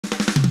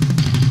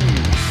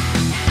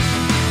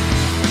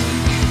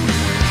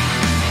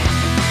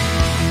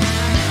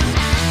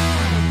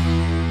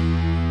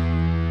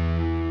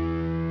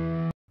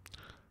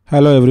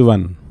Hello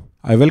everyone,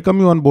 I welcome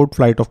you on board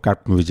flight of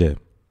Captain Vijay.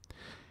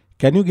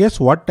 Can you guess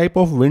what type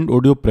of wind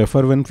would you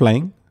prefer when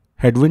flying?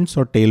 Headwinds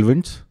or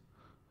tailwinds?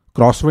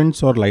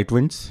 Crosswinds or light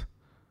winds?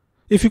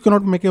 If you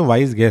cannot make a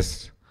wise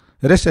guess,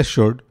 rest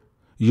assured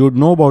you would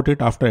know about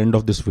it after end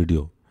of this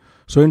video.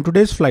 So in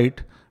today's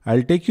flight,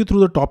 I'll take you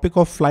through the topic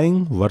of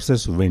flying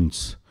versus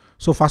winds.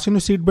 So fasten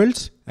your seat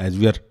belts as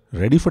we are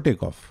ready for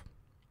takeoff.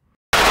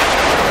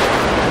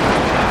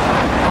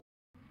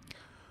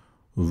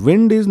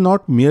 Wind is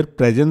not mere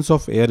presence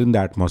of air in the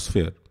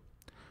atmosphere.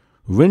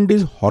 Wind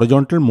is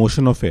horizontal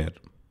motion of air.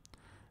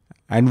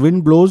 And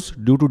wind blows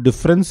due to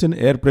difference in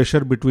air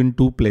pressure between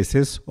two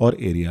places or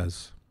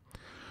areas.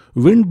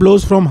 Wind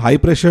blows from high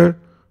pressure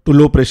to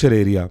low pressure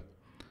area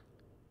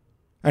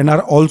and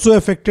are also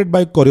affected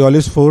by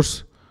Coriolis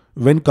force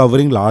when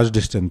covering large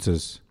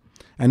distances.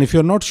 And if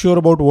you're not sure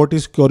about what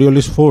is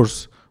Coriolis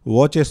force,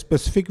 watch a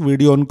specific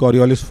video on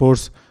Coriolis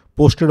force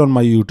posted on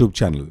my YouTube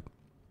channel.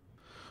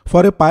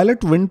 For a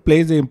pilot, wind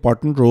plays an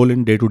important role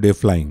in day-to-day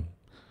flying.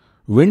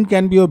 Wind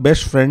can be your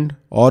best friend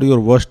or your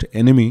worst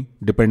enemy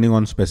depending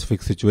on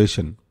specific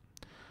situation.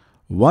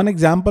 One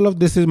example of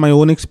this is my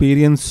own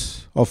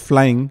experience of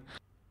flying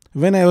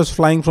when I was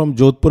flying from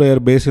Jodhpur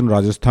Air Base in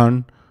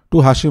Rajasthan to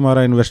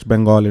Hashimara in West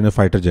Bengal in a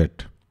fighter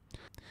jet.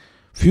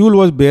 Fuel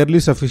was barely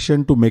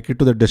sufficient to make it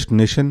to the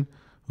destination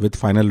with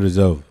final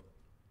reserve.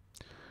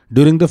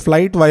 During the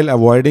flight, while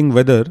avoiding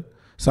weather,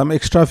 some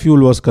extra fuel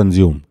was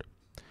consumed.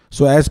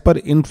 So as per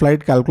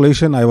in-flight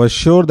calculation, I was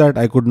sure that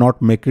I could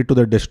not make it to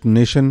the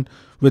destination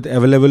with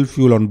available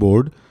fuel on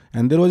board,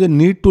 and there was a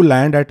need to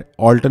land at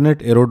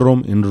alternate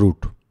aerodrome en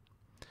route.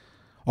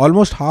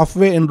 Almost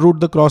halfway en route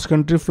the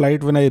cross-country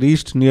flight, when I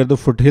reached near the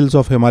foothills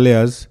of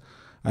Himalayas,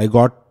 I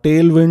got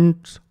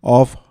tailwinds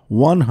of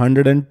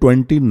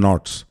 120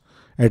 knots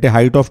at a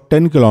height of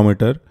 10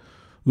 km,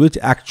 which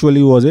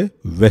actually was a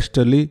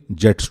westerly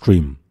jet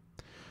stream.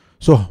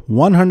 So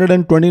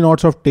 120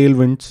 knots of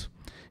tailwinds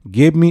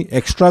gave me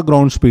extra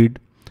ground speed,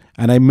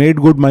 and I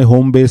made good my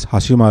home base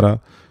Hashimara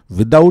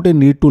without a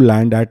need to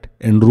land at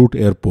en route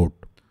airport.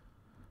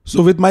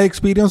 So with my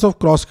experience of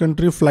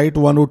cross-country flight,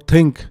 one would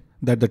think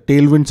that the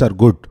tailwinds are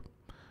good.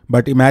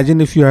 But imagine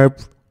if you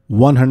have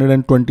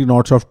 120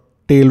 knots of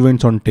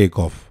tailwinds on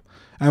takeoff.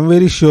 I'm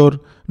very sure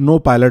no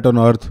pilot on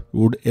earth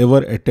would ever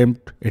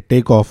attempt a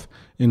takeoff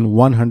in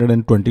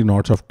 120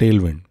 knots of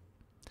tailwind.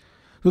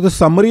 So the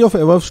summary of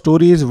above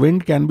story is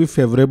wind can be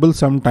favorable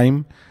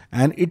sometime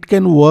and it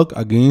can work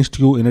against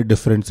you in a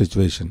different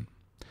situation.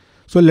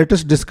 So let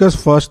us discuss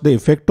first the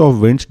effect of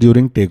winds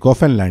during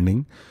takeoff and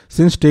landing,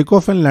 since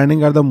takeoff and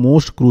landing are the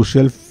most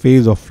crucial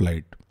phase of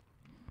flight.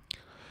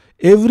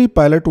 Every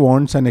pilot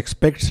wants and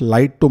expects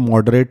light to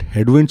moderate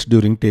headwinds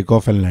during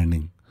takeoff and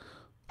landing.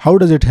 How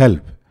does it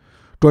help?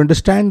 To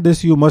understand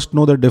this, you must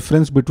know the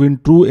difference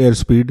between true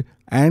airspeed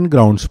and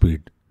ground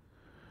speed.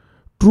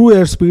 True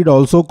airspeed,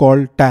 also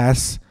called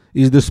TAS,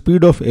 is the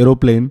speed of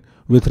aeroplane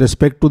with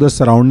respect to the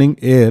surrounding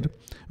air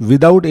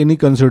without any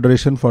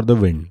consideration for the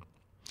wind.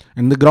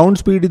 And the ground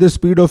speed is the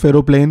speed of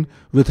aeroplane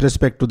with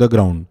respect to the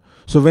ground.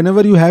 So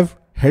whenever you have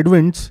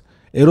headwinds,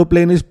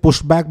 aeroplane is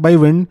pushed back by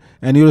wind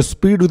and your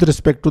speed with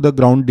respect to the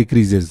ground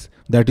decreases.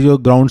 That is, your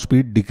ground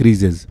speed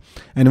decreases.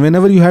 And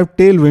whenever you have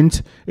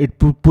tailwinds, it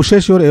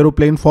pushes your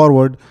aeroplane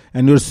forward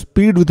and your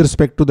speed with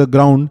respect to the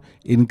ground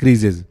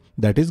increases.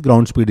 That is,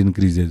 ground speed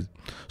increases.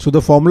 So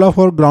the formula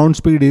for ground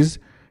speed is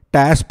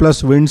TAS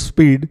plus wind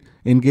speed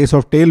in case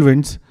of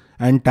tailwinds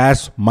and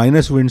TAS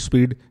minus wind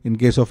speed in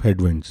case of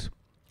headwinds.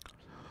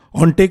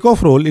 On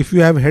takeoff roll, if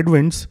you have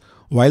headwinds,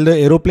 while the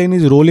aeroplane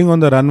is rolling on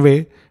the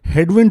runway,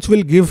 headwinds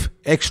will give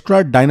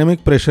extra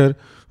dynamic pressure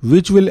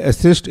which will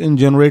assist in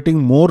generating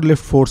more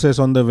lift forces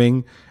on the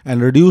wing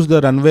and reduce the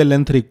runway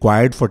length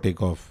required for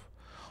takeoff.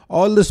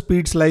 All the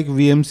speeds like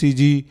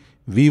VMCG,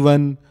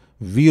 V1,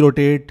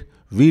 V-rotate,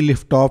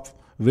 V-liftoff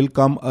will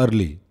come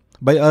early.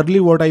 By early,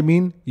 what I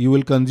mean, you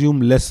will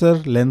consume lesser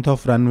length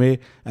of runway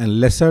and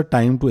lesser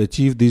time to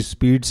achieve these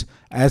speeds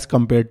as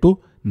compared to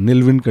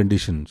nil wind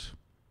conditions.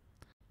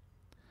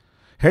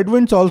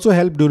 Headwinds also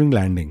help during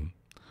landing.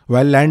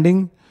 While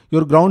landing,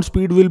 your ground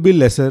speed will be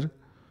lesser,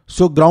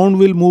 so ground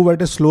will move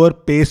at a slower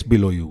pace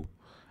below you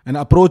and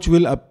approach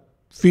will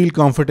feel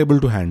comfortable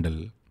to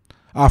handle.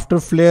 After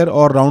flare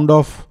or round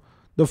off,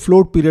 the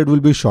float period will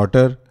be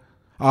shorter.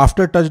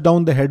 After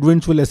touchdown, the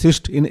headwinds will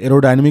assist in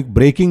aerodynamic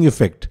braking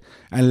effect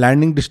and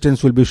landing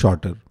distance will be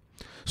shorter.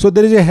 So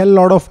there is a hell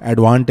lot of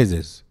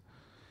advantages.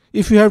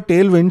 If you have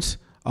tailwinds,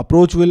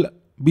 approach will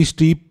be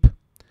steep,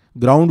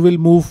 ground will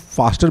move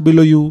faster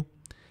below you,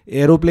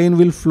 aeroplane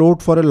will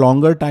float for a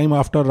longer time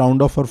after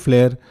round off or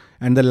flare,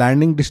 and the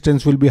landing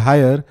distance will be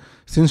higher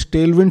since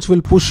tailwinds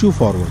will push you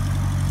forward.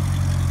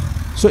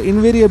 So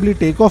invariably,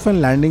 takeoff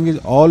and landing is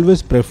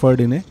always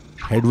preferred in a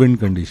headwind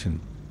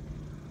condition.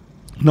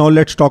 Now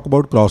let's talk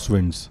about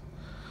crosswinds.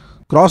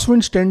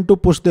 Crosswinds tend to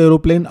push the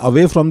aeroplane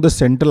away from the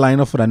center line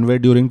of runway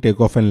during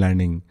takeoff and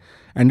landing,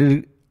 and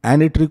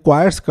it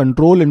requires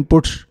control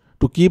inputs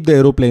to keep the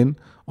aeroplane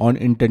on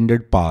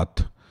intended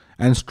path.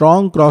 And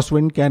strong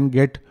crosswind can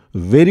get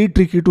very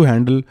tricky to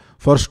handle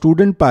for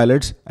student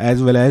pilots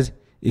as well as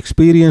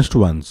experienced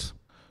ones.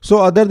 So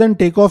other than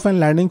takeoff and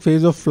landing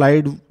phase of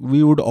flight,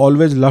 we would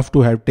always love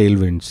to have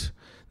tailwinds.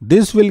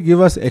 This will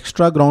give us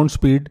extra ground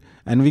speed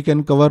and we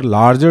can cover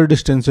larger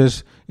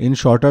distances in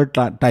shorter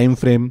time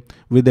frame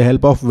with the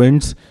help of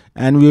winds,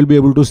 and we will be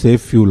able to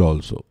save fuel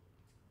also.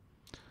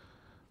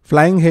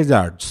 Flying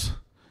hazards.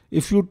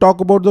 If you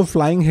talk about the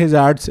flying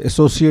hazards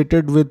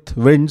associated with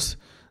winds,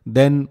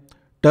 then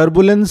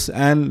turbulence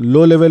and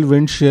low level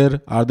wind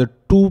shear are the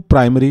two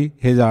primary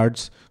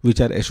hazards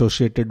which are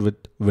associated with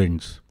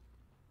winds.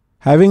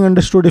 Having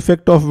understood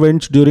effect of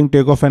winds during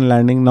takeoff and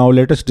landing, now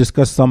let us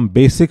discuss some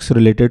basics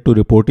related to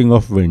reporting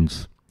of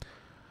winds.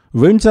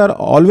 Winds are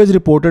always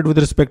reported with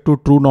respect to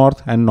true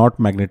north and not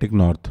magnetic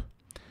north.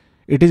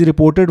 It is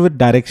reported with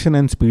direction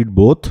and speed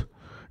both.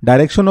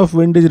 Direction of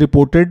wind is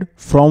reported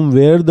from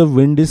where the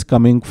wind is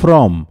coming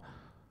from.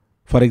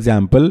 For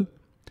example,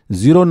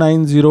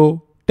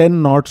 090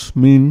 10 knots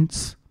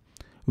means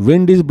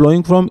wind is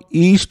blowing from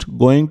east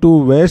going to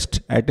west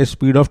at a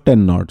speed of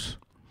 10 knots.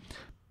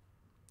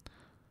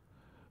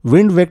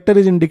 Wind vector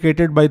is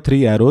indicated by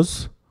 3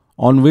 arrows.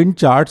 On wind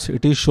charts,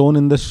 it is shown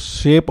in the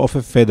shape of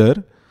a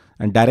feather,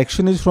 and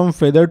direction is from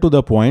feather to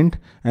the point,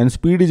 and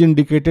speed is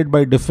indicated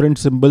by different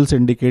symbols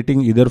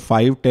indicating either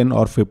 5, 10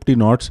 or 50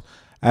 knots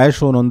as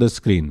shown on the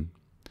screen.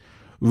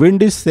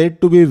 Wind is said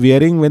to be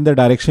veering when the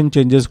direction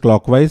changes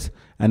clockwise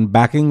and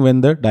backing when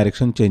the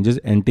direction changes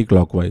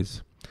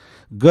anti-clockwise.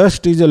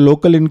 Gust is a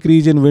local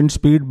increase in wind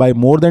speed by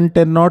more than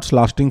 10 knots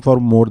lasting for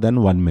more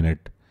than 1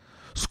 minute.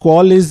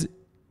 Squall is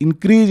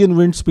increase in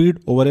wind speed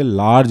over a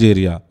large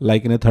area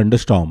like in a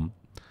thunderstorm.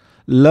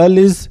 Lull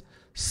is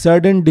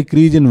sudden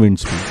decrease in wind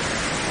speed.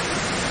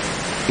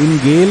 In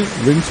gale,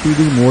 wind speed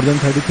is more than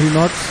 33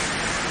 knots.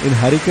 In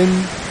hurricane,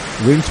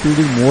 wind speed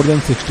is more than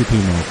 63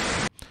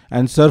 knots.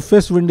 And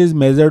surface wind is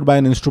measured by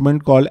an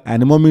instrument called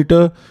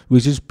anemometer,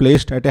 which is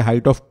placed at a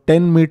height of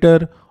 10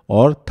 meter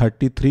or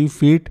 33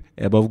 feet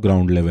above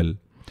ground level.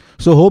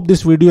 So hope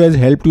this video has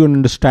helped you in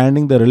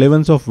understanding the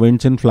relevance of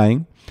winds in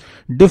flying.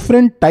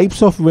 Different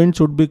types of winds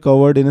should be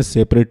covered in a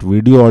separate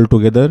video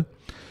altogether.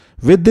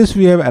 With this,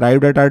 we have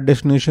arrived at our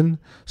destination.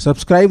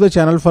 Subscribe the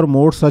channel for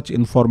more such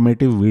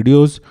informative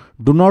videos.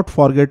 Do not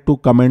forget to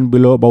comment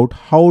below about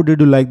how did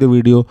you like the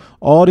video,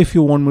 or if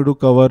you want me to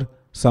cover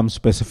some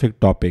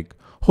specific topic.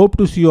 Hope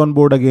to see you on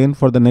board again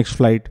for the next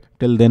flight.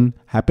 Till then,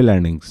 happy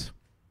landings.